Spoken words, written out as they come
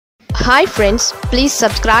Hi friends, please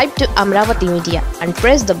subscribe to Amaravathi Media and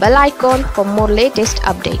press the bell icon for more latest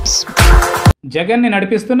updates. జగన్ని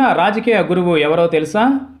నడిపిస్తున్న రాజకీయ గురువు ఎవరో తెలుసా?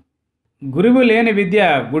 గురువు లేని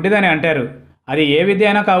విద్య గుడ్డిదని అంటారు. అది ఏ విద్య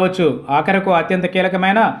అయినా కావచ్చు. ఆఖరకు అత్యంత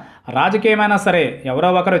కీలకమైన రాజకీయమైనా సరే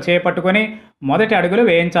ఎవరో ఒకరు చేపట్టుకొని మొదటి అడుగులు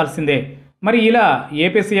వేయించాల్సిందే. మరి ఇలా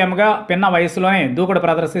ఏపీ సీఎంగా పిన్న వయసులోనే దూకుడు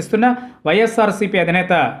ప్రదర్శిస్తున్న వైఎస్ఆర్సీపీ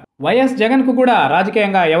అధినేత వైఎస్ జగన్కు కూడా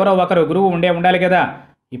రాజకీయంగా ఎవరో ఒకరు గురువు ఉండాలి కదా.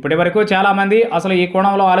 ఇప్పటి వరకు చాలామంది అసలు ఈ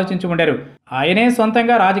కోణంలో ఆలోచించి ఉండరు. ఆయనే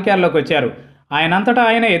సొంతంగా రాజకీయాల్లోకి వచ్చారు. ఆయనంతటా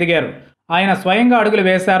ఆయన ఎదిగారు. ఆయన స్వయంగా అడుగులు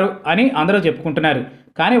వేశారు అని అందరూ చెప్పుకుంటున్నారు.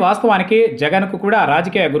 కానీ వాస్తవానికి జగన్కు కూడా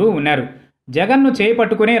రాజకీయ గురువు ఉన్నారు. జగన్ను చేయి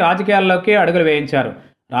పట్టుకుని రాజకీయాల్లోకి అడుగులు వేయించారు.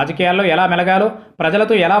 రాజకీయాల్లో ఎలా మెలగాలో,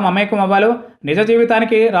 ప్రజలతో ఎలా మమేకం అవ్వాలో, నిజ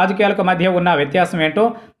జీవితానికి రాజకీయాలకు మధ్య ఉన్న వ్యత్యాసం ఏంటో,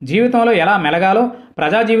 జీవితంలో ఎలా మెలగాలో,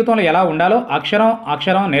 ప్రజా జీవితంలో ఎలా ఉండాలో అక్షరం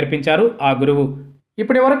అక్షరం నేర్పించారు ఆ గురువు.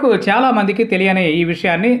 ఇప్పటి వరకు చాలా మందికి తెలియని ఈ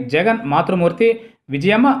విషయాన్ని జగన్ మాతృమూర్తి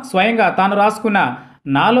విజయమ్మ స్వయంగా తాను రాసుకున్న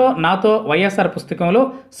నాలో నాతో వైఎస్ఆర్ పుస్తకంలో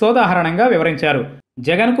సోదాహరణంగా వివరించారు.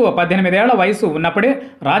 జగన్కు 18 ఏళ్ల వయసు ఉన్నప్పుడే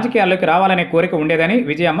రాజకీయాల్లోకి రావాలనే కోరిక ఉండేదని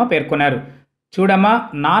విజయమ్మ పేర్కొన్నారు. చూడమ్మా,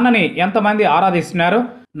 నాన్నని ఎంతమంది ఆరాధిస్తున్నారో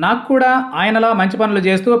నాకు కూడా ఆయనలా మంచి పనులు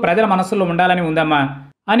చేస్తూ ప్రజల మనస్సులో ఉండాలని ఉందమ్మా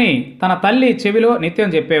అని తన తల్లి చెవిలో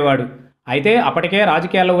నిత్యం చెప్పేవాడు. అయితే అప్పటికే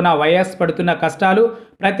రాజకీయాల్లో ఉన్న వైఎస్ పడుతున్న కష్టాలు,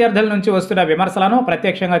 ప్రత్యర్థుల నుంచి వస్తున్న విమర్శలను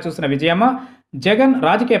ప్రత్యక్షంగా చూసిన విజయమ్మ జగన్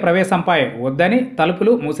రాజకీయ ప్రవేశంపై వద్దని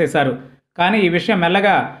తలుపులు మూసేశారు. కానీ ఈ విషయం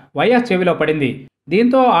మెల్లగా వైఎస్ చెవిలో పడింది.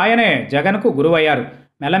 దీంతో ఆయనే జగన్కు గురువయ్యారు.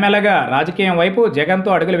 మెల్లమెల్లగా రాజకీయం వైపు జగన్తో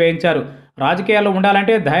అడుగులు వేయించారు. రాజకీయాల్లో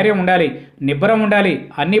ఉండాలంటే ధైర్యం ఉండాలి, నిబ్బరం ఉండాలి.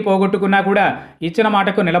 అన్నీ పోగొట్టుకున్నా కూడా ఇచ్చిన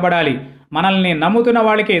మాటకు నిలబడాలి. మనల్ని నమ్ముతున్న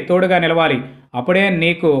వాళ్ళకి తోడుగా నిలవాలి. అప్పుడే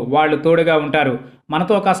నీకు వాళ్ళు తోడుగా ఉంటారు.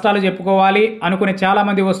 మనతో కష్టాలు చెప్పుకోవాలి అనుకుని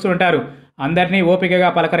చాలామంది వస్తుంటారు. అందరినీ ఓపికగా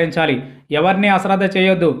పలకరించాలి. ఎవరిని అశ్రద్ధ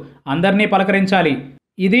చేయొద్దు. అందరినీ పలకరించాలి.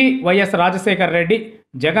 ఇది వైఎస్ రాజశేఖర రెడ్డి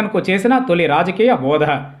జగన్కు చేసిన తొలి రాజకీయ బోధ.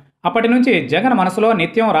 అప్పటి నుంచి జగన్ మనసులో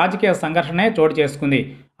నిత్యం రాజకీయ సంఘర్షణే చోటు చేసుకుంది.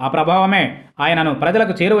 ఆ ప్రభావమే ఆయనను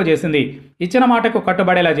ప్రజలకు చేరువ చేసింది. ఇచ్చిన మాటకు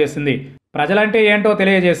కట్టుబడేలా చేసింది. ప్రజలంటే ఏంటో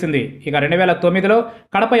తెలియజేసింది. ఇక 2009లో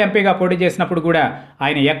కడప ఎంపీగా పోటీ చేసినప్పుడు కూడా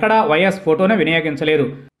ఆయన ఎక్కడా వైఎస్ ఫోటోను వినియోగించలేదు.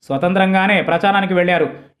 స్వతంత్రంగానే ప్రచారానికి వెళ్లారు.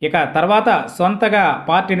 ఇక తర్వాత సొంతగా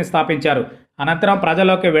పార్టీని స్థాపించారు. అనంతరం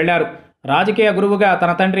ప్రజల్లోకి వెళ్లారు. రాజకీయ గురువుగా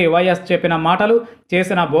తన తండ్రి వైఎస్ చెప్పిన మాటలు,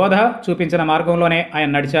 చేసిన బోధ, చూపించిన మార్గంలోనే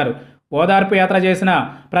ఆయన నడిచారు. ఓదార్పు యాత్ర చేసిన,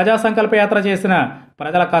 ప్రజా సంకల్ప యాత్ర చేసిన,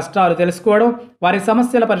 ప్రజల కష్టాలు తెలుసుకోవడం, వారి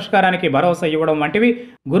సమస్యల పరిష్కారానికి భరోసా ఇవ్వడం వంటివి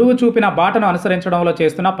గురువు చూపిన బాటను అనుసరించడంలో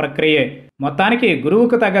చేస్తున్న ప్రక్రియే. మొత్తానికి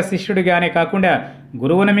గురువుకు తగ్గ శిష్యుడిగానే కాకుండా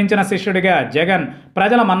గురువును మించిన శిష్యుడిగా జగన్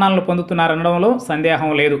ప్రజల మన్ననలు పొందుతున్నారనడంలో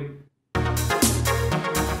సందేహం లేదు.